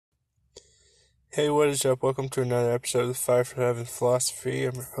Hey, what is up? Welcome to another episode of Fire from Heaven Philosophy.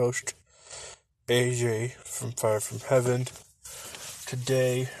 I'm your host, AJ from Fire from Heaven.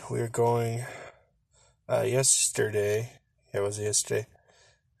 Today, we are going, yesterday, I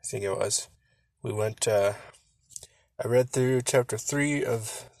think it was. We went, I read through chapter 3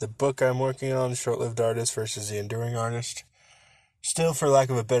 of the book I'm working on, Short-Lived Artist versus the Enduring Artist. Still, for lack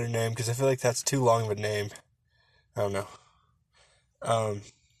of a better name, because I feel like that's too long of a name. I don't know.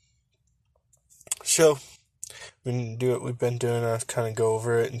 So, we can do what we've been doing, kind of go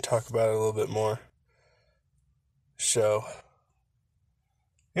over it and talk about it a little bit more. So,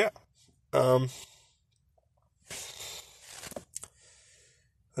 yeah.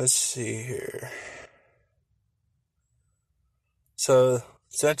 Let's see here. So,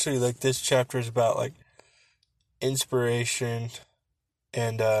 essentially, this chapter is about, inspiration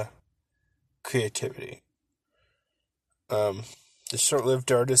and, creativity. The short-lived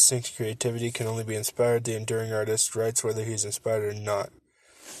artist thinks creativity can only be inspired. The enduring artist writes whether he's inspired or not.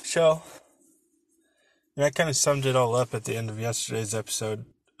 So, and I kind of summed it all up at the end of yesterday's episode,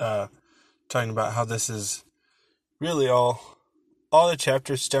 talking about how this is really all the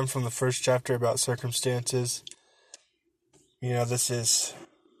chapters stem from the first chapter about circumstances. This is,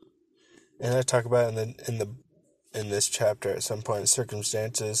 and I talk about it in this chapter at some point,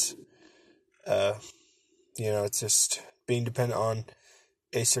 circumstances. It's just being dependent on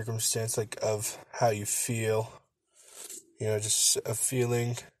a circumstance, of how you feel. Just a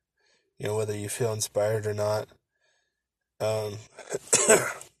feeling. Whether you feel inspired or not.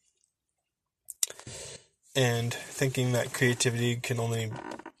 And thinking that creativity can only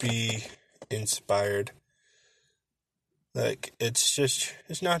be inspired.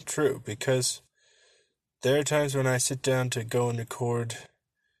 It's not true, because there are times when I sit down to go and record,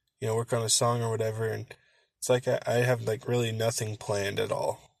 work on a song or whatever, and it's like I have, really nothing planned at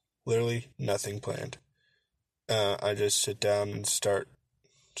all. Literally nothing planned. I just sit down and start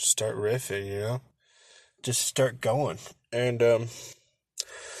riffing, just start going. And, a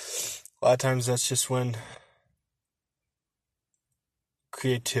lot of times that's just when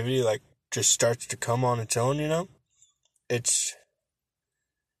creativity, just starts to come on its own, It's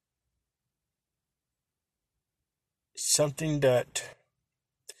something that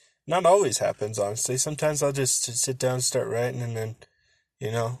not always happens, honestly. Sometimes I'll just sit down and start writing, and then,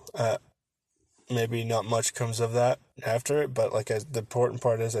 maybe not much comes of that after it, but, the important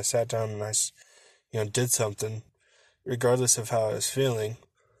part is I sat down and I, did something, regardless of how I was feeling.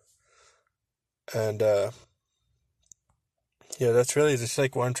 And, that's really just,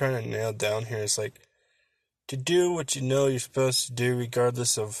 what I'm trying to nail down here is, to do what you know you're supposed to do,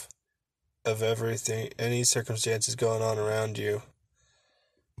 regardless of everything, any circumstances going on around you.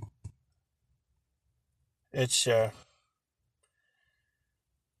 It's,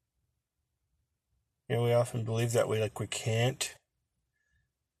 we often believe that we can't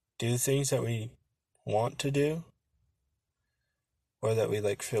do things that we want to do, or that we,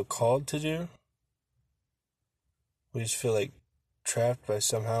 feel called to do. We just feel, trapped by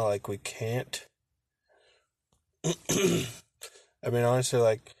somehow, we can't. I mean,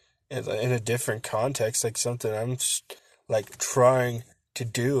 honestly, in a different context, something I'm, trying to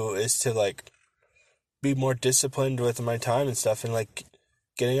do is to, be more disciplined with my time and stuff, and,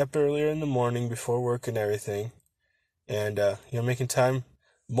 getting up earlier in the morning before work and everything, and, making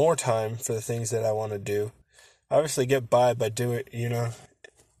more time for the things that I want to do. Obviously get by doing,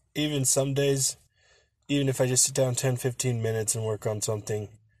 even some days, even if I just sit down 10-15 minutes and work on something,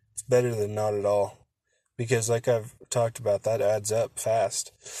 it's better than not at all. Because I've talked about, that adds up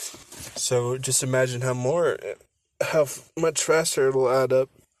fast. So just imagine how much faster it'll add up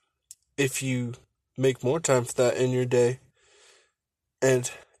if you make more time for that in your day.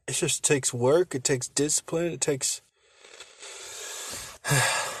 And it just takes work, it takes discipline, it takes,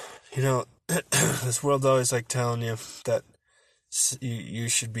 this world's always telling you that you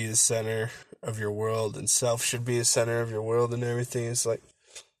should be the center of your world, and self should be the center of your world, and everything is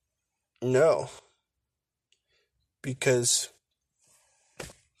no. Because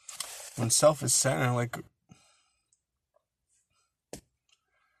when self is center, I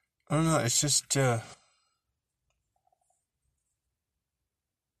don't know, it's just,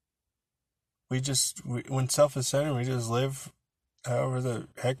 when self is center, we just live however the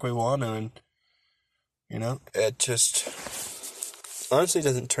heck we want to, and, it just honestly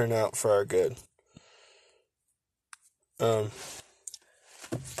doesn't turn out for our good. But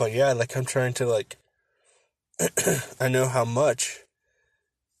yeah, I'm trying to, I know how much,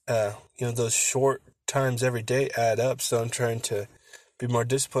 those short times every day add up, so I'm trying to be more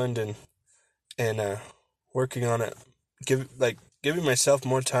disciplined and working on it, giving myself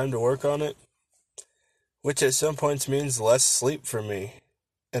more time to work on it, which at some points means less sleep for me.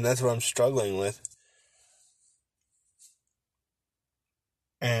 And that's what I'm struggling with.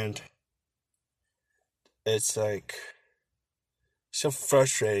 And it's like so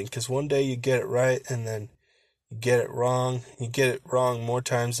frustrating because one day you get it right and then you get it wrong. You get it wrong more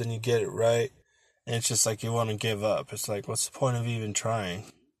times than you get it right. And it's just like you want to give up. It's like, what's the point of even trying?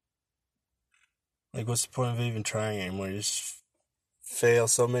 Like, what's the point of even trying anymore? You just fail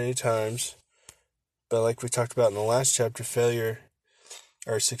so many times. But like we talked about in the last chapter, failure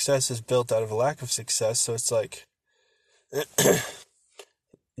or success is built out of a lack of success. So it's like,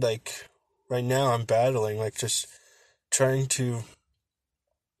 like right now I'm battling, like just trying to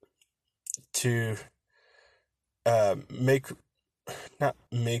not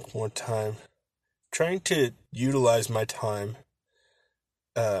make more time, trying to utilize my time,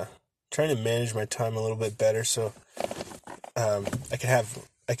 trying to manage my time a little bit better so I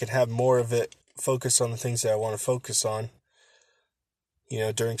can have more of it focused on the things that I want to focus on. You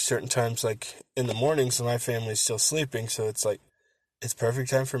know, during certain times, like in the mornings when my family's still sleeping, so it's like it's perfect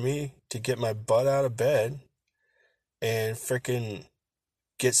time for me to get my butt out of bed and freaking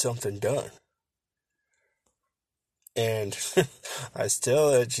get something done. And I'm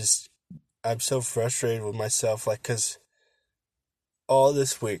so frustrated with myself, like, because all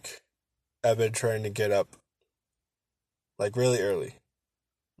this week I've been trying to get up, like, really early,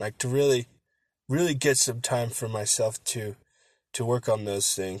 like, to really, really get some time for myself to work on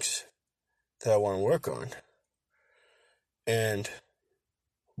those things that I want to work on. And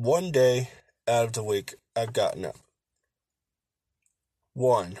one day out of the week, I've gotten up.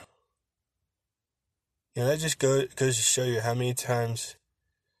 One. You know, that just goes to show you how many times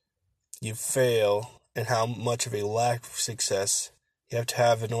you fail and how much of a lack of success you have to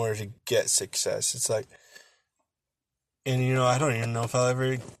have in order to get success. It's like, and you know, I don't even know if I'll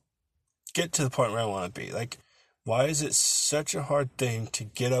ever get to the point where I want to be. Like, why is it such a hard thing to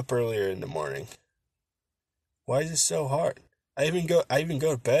get up earlier in the morning? Why is it so hard? I even go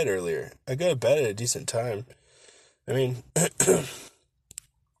to bed earlier. I go to bed at a decent time. I mean,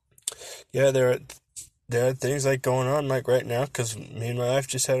 yeah, there are things like going on like right now because me and my wife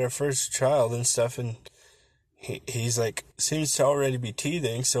just had our first child and stuff, and he's like seems to already be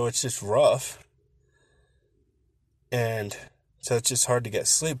teething, so it's just rough, and so it's just hard to get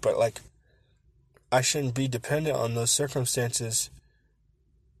sleep. But like, I shouldn't be dependent on those circumstances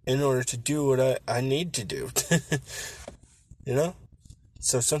in order to do what I need to do. You know?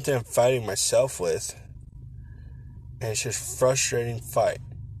 So it's something I'm fighting myself with. And it's just frustrating fight.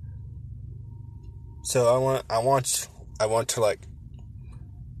 So I want to like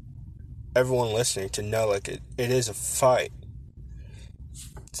everyone listening to know like it is a fight.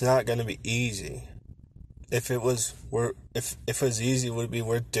 It's not gonna be easy. If it was easy, would it be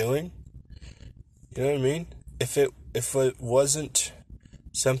worth doing? You know what I mean? If it wasn't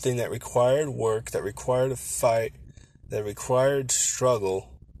something that required work, that required a fight, that required struggle,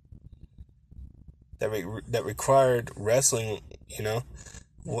 that required wrestling, you know,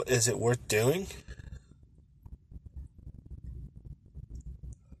 what is it worth doing?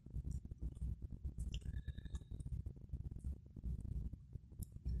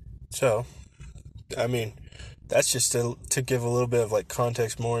 So, I mean, that's just to give a little bit of like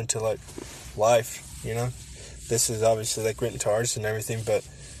context more into like life, you know. This is obviously like written to artists and everything, but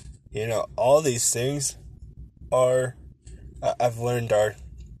you know, all these things are I've learned are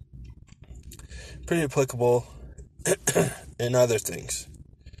pretty applicable in other things.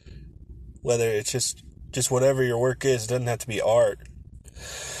 Whether it's just whatever your work is, it doesn't have to be art.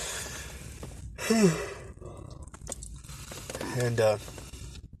 And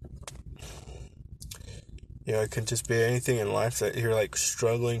you know, it can just be anything in life that you're like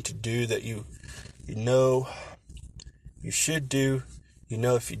struggling to do that you know you should do. You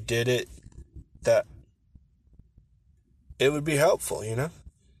know, if you did it, that it would be helpful, you know?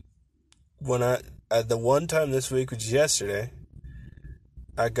 The one time this week, which is yesterday,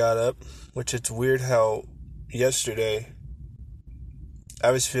 I got up, which it's weird how yesterday I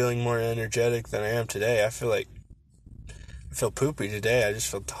was feeling more energetic than I am today. I feel poopy today. I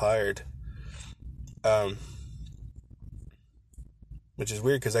just feel tired. Which is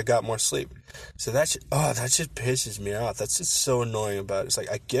weird because I got more sleep. So that just pisses me off. That's just so annoying about it. It's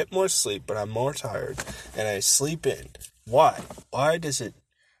like I get more sleep, but I'm more tired, and I sleep in. Why? Why does it?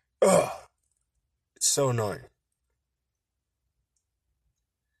 Ugh. It's so annoying.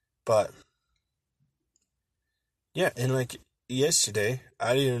 But yeah, and like yesterday,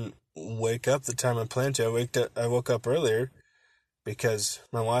 I didn't wake up the time I planned to. I woke up earlier because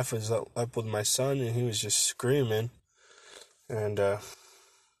my wife was up with my son, and he was just screaming. And, you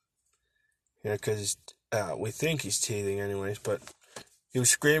know, because We think he's teething anyways, but he was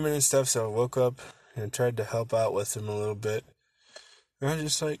screaming and stuff, so I woke up and tried to help out with him a little bit. And I was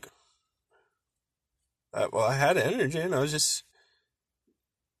just like, I had energy, and I was just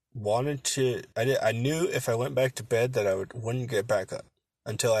wanted to. I knew if I went back to bed that wouldn't get back up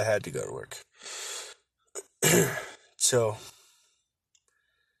until I had to go to work. So,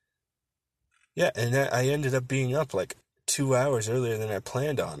 yeah, and I ended up being up like 2 hours earlier than I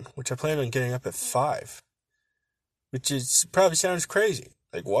planned on, which I planned on getting up at 5, which probably sounds crazy.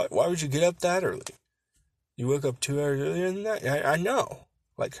 Like, what? Why would you get up that early? You woke up 2 hours earlier than that? I know.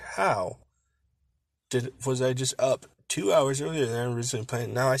 Like, how was I just up 2 hours earlier than I originally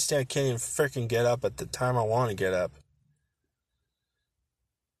planned? Now I can't even freaking get up at the time I want to get up.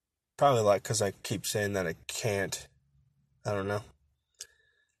 Probably like because I keep saying that I can't. I don't know.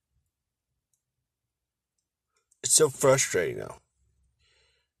 It's so frustrating now.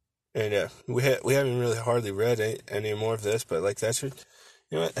 And we haven't really hardly read any more of this, but like that's what,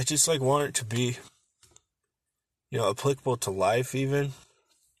 I just like want it to be, applicable to life even.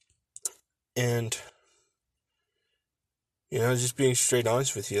 And just being straight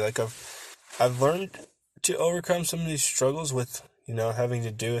honest with you, like I've learned to overcome some of these struggles with, having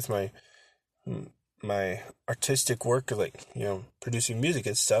to do with my artistic work, like, producing music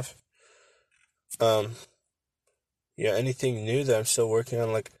and stuff. Anything new that I'm still working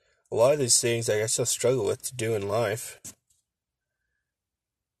on, like a lot of these things like I still struggle with to do in life.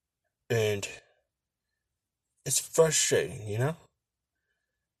 And it's frustrating,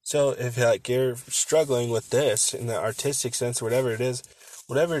 So if like you're struggling with this in the artistic sense, whatever it is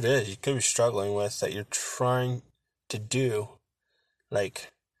you could be struggling with that you're trying to do,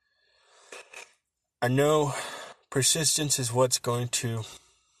 like, I know persistence is what's going to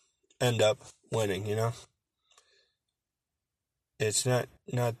end up winning, It's not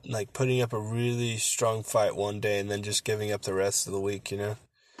like putting up a really strong fight one day and then just giving up the rest of the week,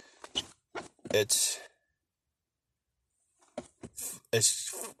 It's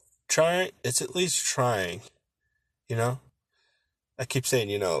trying, it's at least trying, I keep saying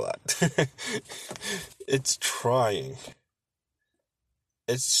a lot. It's trying.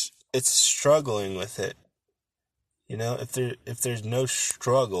 It's struggling with it. If there's no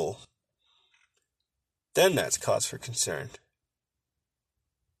struggle, then that's cause for concern.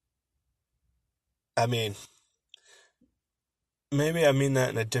 I mean, maybe I mean that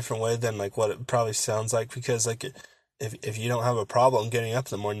in a different way than like what it probably sounds like, because like if you don't have a problem getting up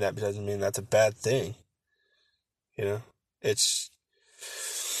in the morning, that doesn't mean that's a bad thing.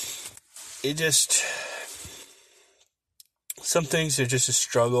 Some things are just a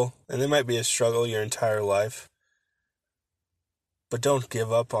struggle, and they might be a struggle your entire life. But don't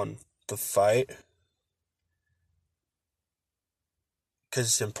give up on the fight, because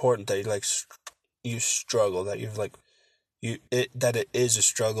it's important that you struggle, that that it is a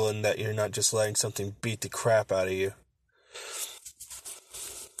struggle, and that you're not just letting something beat the crap out of you.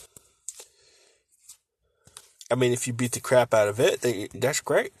 I mean, if you beat the crap out of it, then that's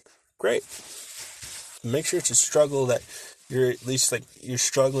great. Great. Make sure it's a struggle that you're at least like you're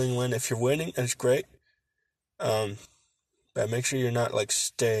struggling when. If you're winning, that's great. But make sure you're not like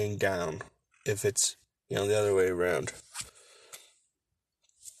staying down if it's, the other way around.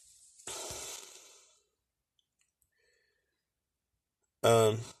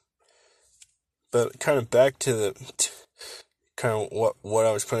 But kind of back to what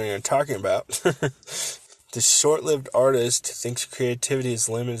I was planning on talking about. The short-lived artist thinks creativity is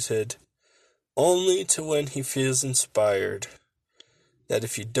limited only to when he feels inspired. That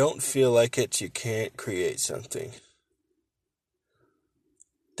if you don't feel like it, you can't create something.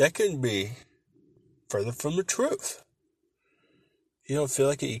 That can be further from the truth. If you don't feel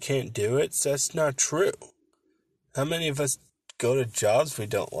like it, you can't do it. That's not true. How many of us go to jobs we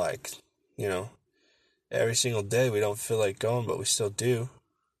don't like? Every single day we don't feel like going, but we still do.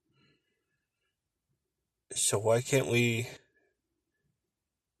 So why can't we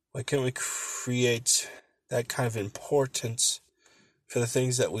create that kind of importance for the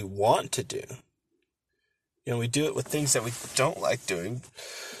things that we want to do? We do it with things that we don't like doing.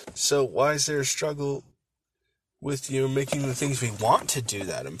 So why is there a struggle with, making the things we want to do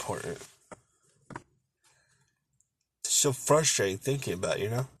that important? It's so frustrating thinking about,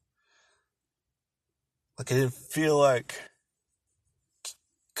 Like, I didn't feel like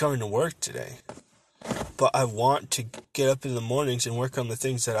coming to work today, but I want to get up in the mornings and work on the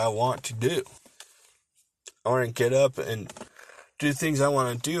things that I want to do. I want to get up and do things I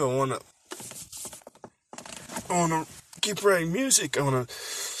want to do. I want to keep writing music. I want to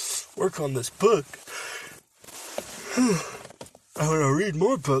work on this book. I want to read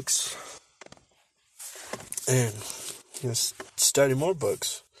more books. and study more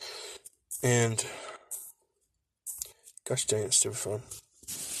books. And gosh dang, it's super fun.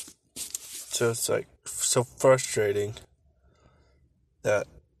 So it's like so frustrating that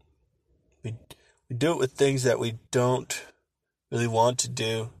we do it with things that we don't really want to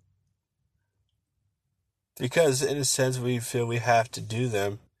do, because in a sense we feel we have to do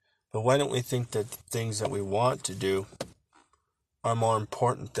them. But why don't we think that the things that we want to do are more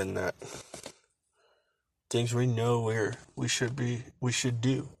important than that? Things we know we should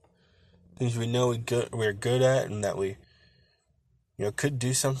do. Things we know we're good at, and that we could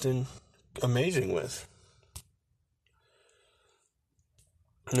do something amazing with.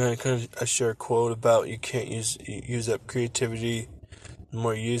 And I share a quote about you can't use up creativity. The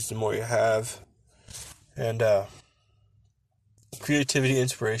more you use, the more you have. And creativity,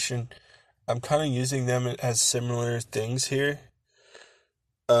 inspiration, I'm kind of using them as similar things here.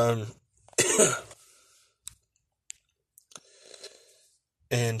 And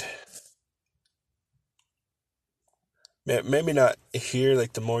maybe not here,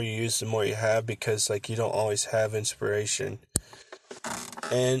 like the more you use, the more you have, because like you don't always have inspiration.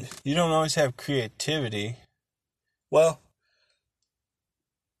 And you don't always have creativity. Well,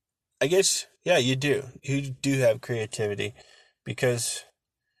 I guess, yeah, you do. You do have creativity, because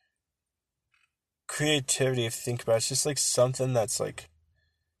creativity, if you think about it, it's just like something that's like,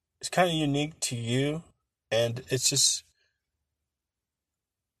 it's kind of unique to you, and it's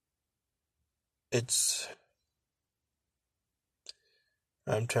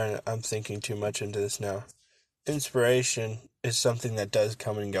I'm thinking too much into this now. Inspiration is something that does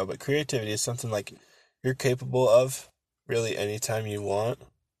come and go, but creativity is something like you're capable of really anytime you want.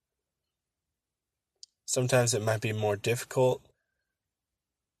 Sometimes it might be more difficult,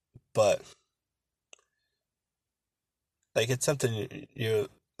 but like it's something you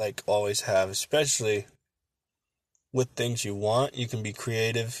like always have, especially with things you want. You can be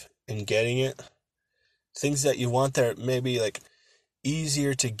creative in getting it. Things that you want that are maybe like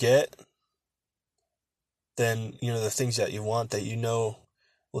easier to get than, the things that you want that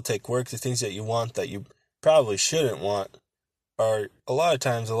will take work. The things that you want that you probably shouldn't want are a lot of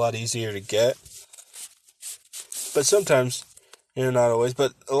times a lot easier to get. But sometimes, not always,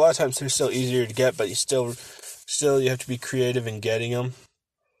 but a lot of times they're still easier to get, but you still you have to be creative in getting them.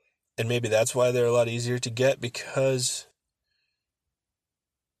 And maybe that's why they're a lot easier to get, because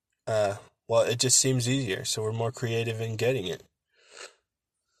it just seems easier, so we're more creative in getting it.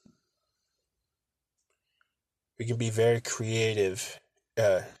 We can be very creative,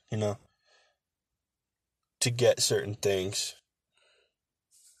 to get certain things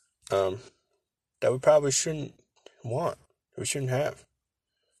that we probably shouldn't want, we shouldn't have.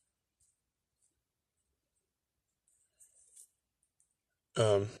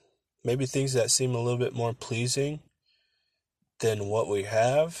 Maybe things that seem a little bit more pleasing than what we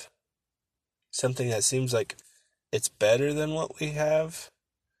have. Something that seems like it's better than what we have.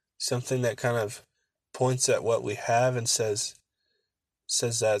 Something that kind of points at what we have and says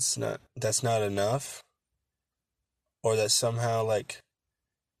that's not enough, or that somehow like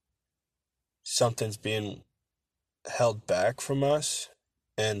something's being held back from us,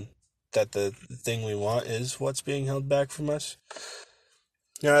 and that the thing we want is what's being held back from us.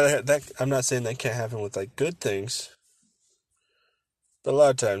 That I'm not saying that can't happen with like good things, but a lot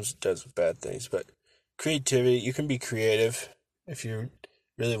of times it does with bad things. But creativity, you can be creative if you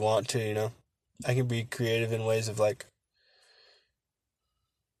really want to. I can be creative in ways of like,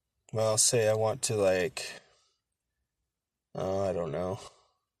 well, say I want to like, I don't know.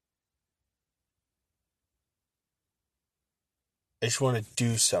 I just want to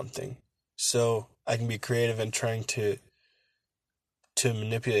do something. So I can be creative in trying to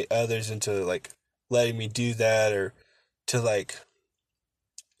manipulate others into like letting me do that, or to like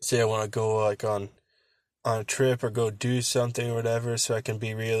say I want to go like on a trip or go do something or whatever, so I can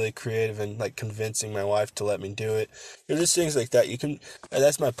be really creative and like convincing my wife to let me do it. Just things like that.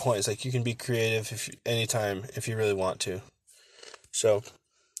 That's my point. It's like you can be creative anytime if you really want to. So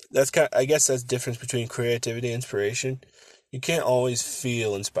I guess that's the difference between creativity and inspiration. You can't always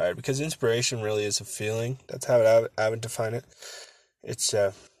feel inspired, because inspiration really is a feeling. That's how I would define it. It's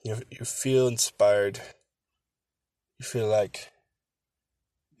you feel inspired. You feel like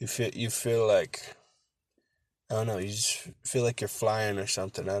I don't know, you just feel like you're flying or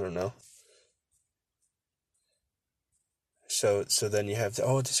something, I don't know. So then you have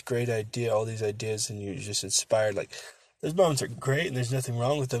this great idea, all these ideas, and you're just inspired. Like, those moments are great and there's nothing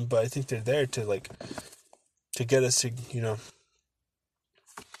wrong with them, but I think they're there to like to get us to,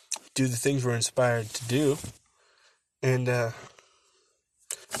 do the things we're inspired to do. And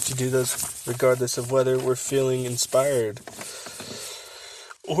to do those regardless of whether we're feeling inspired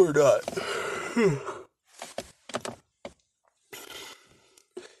or not.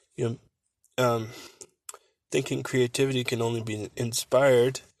 You know, thinking creativity can only be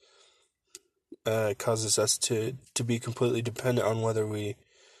inspired causes us to be completely dependent on whether we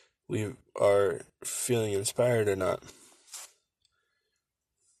are feeling inspired or not.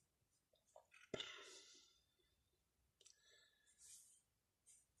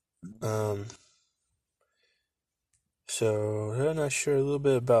 So I'm not sure a little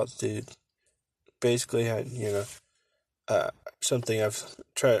bit about basically how, something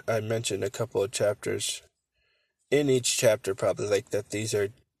I mentioned a couple of chapters in each chapter, probably, like that these are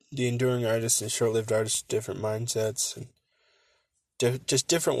the enduring artists and short-lived artists, different mindsets and just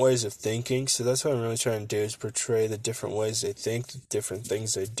different ways of thinking. So that's what I'm really trying to do, is portray the different ways they think, the different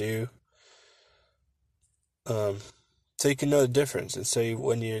things they do. So you can know the difference, and so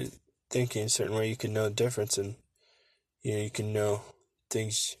when you're thinking a certain way, you can know the difference, and you can know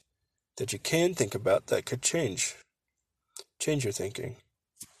things that you can think about that could change your thinking.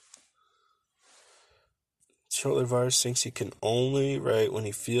 Short-lived artist thinks he can only write when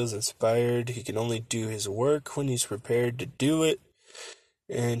he feels inspired. He can only do his work when he's prepared to do it,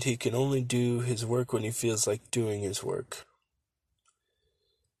 and he can only do his work when he feels like doing his work.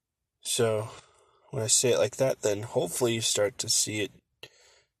 So when I say it like that, then hopefully you start to see it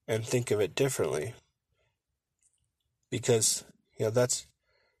and think of it differently. Because, that's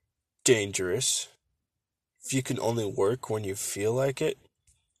dangerous. If you can only work when you feel like it.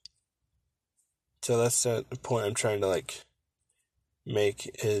 So that's the point I'm trying to, make,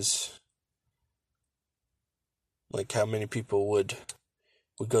 is, how many people would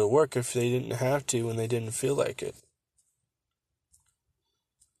go to work if they didn't have to when they didn't feel like it.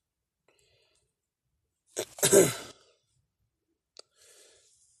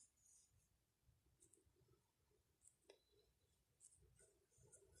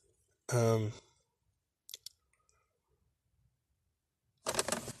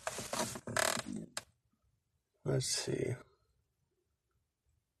 Let's see.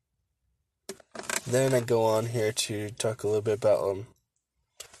 Then I go on here to talk a little bit about,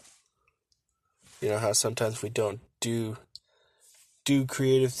 how sometimes we don't do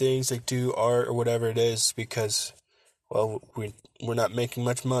creative things, like do art or whatever it is, because, well, we're not making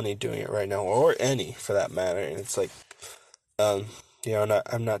much money doing it right now, or any for that matter. And it's like, I'm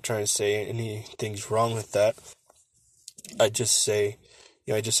not trying to say anything's wrong with that. I just say,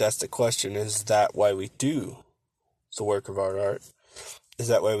 I just ask the question: is that why we do the work of art? Is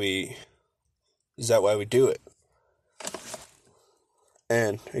that why we do it?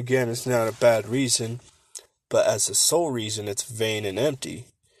 And again, it's not a bad reason, but as a sole reason, it's vain and empty,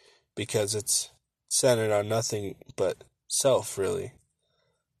 because it's centered on nothing but self, really.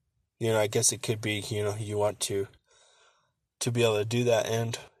 I guess it could be, you want to be able to do that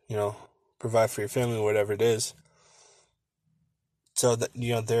and, provide for your family, whatever it is. So that,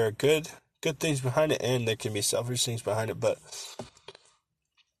 there are good things behind it, and there can be selfish things behind it, but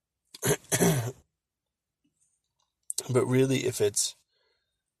but really, if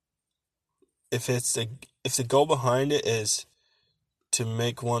the goal behind it is to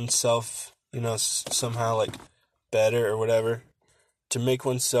make oneself, somehow better or whatever, to make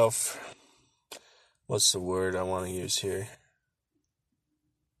oneself, what's the word I want to use here?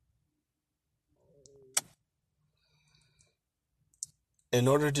 In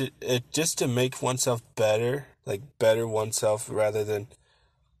order to, just to make oneself better, better oneself rather than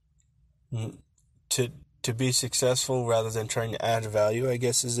to be successful rather than trying to add value, I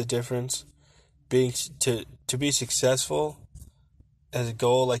guess, is the difference. To be successful as a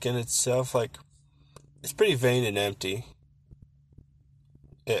goal, in itself, it's pretty vain and empty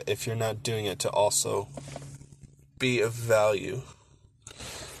if you're not doing it to also be of value.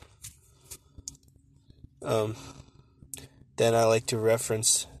 Then I like to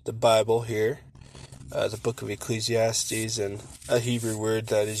reference the Bible here, the book of Ecclesiastes, and a Hebrew word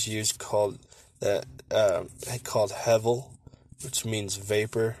that is used called hevel, which means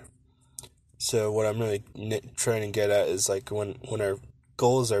vapor. So what I'm really trying to get at is when our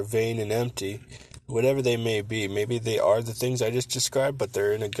goals are vain and empty, whatever they may be, maybe they are the things I just described, but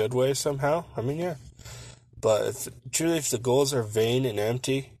they're in a good way somehow. I mean, yeah. But if the goals are vain and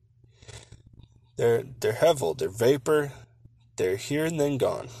empty, they're hevel, they're vapor, they're here and then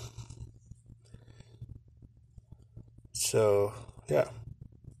gone. So, yeah.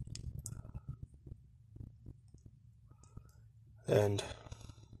 And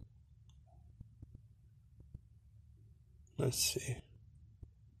let's see.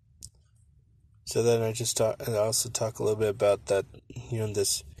 So then I also talk a little bit about that,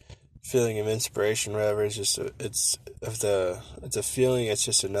 this feeling of inspiration, whatever. It's a feeling. It's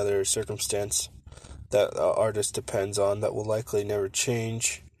just another circumstance that the artist depends on that will likely never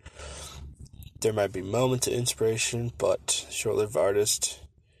change. There might be moments of inspiration, but short-lived artist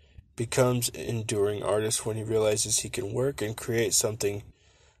becomes enduring artist when he realizes he can work and create something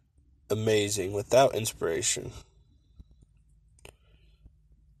amazing without inspiration.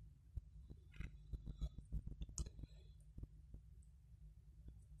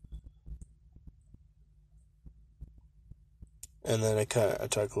 And then I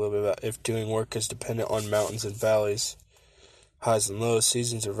talk a little bit about if doing work is dependent on mountains and valleys, highs and lows,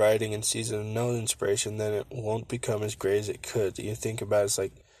 seasons of writing and seasons of no inspiration, then it won't become as great as it could. You think about it, it's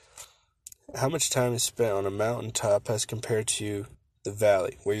like how much time is spent on a mountaintop as compared to the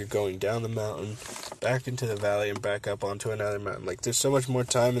valley, where you're going down the mountain, back into the valley, and back up onto another mountain. Like, there's so much more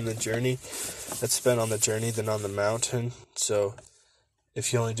time in the journey that's spent on the journey than on the mountain. So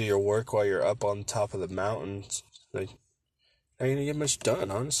if you only do your work while you're up on top of the mountains, like, not gonna get much done,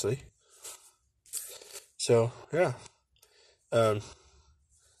 honestly. So yeah, I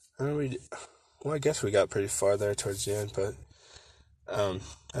guess we got pretty far there towards the end, but I'm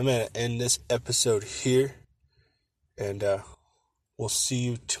gonna end this episode here, and we'll see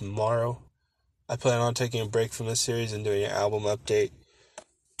you tomorrow. I plan on taking a break from this series and doing an album update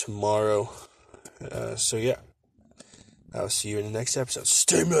tomorrow. So yeah, I'll see you in the next episode.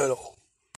 Stay metal!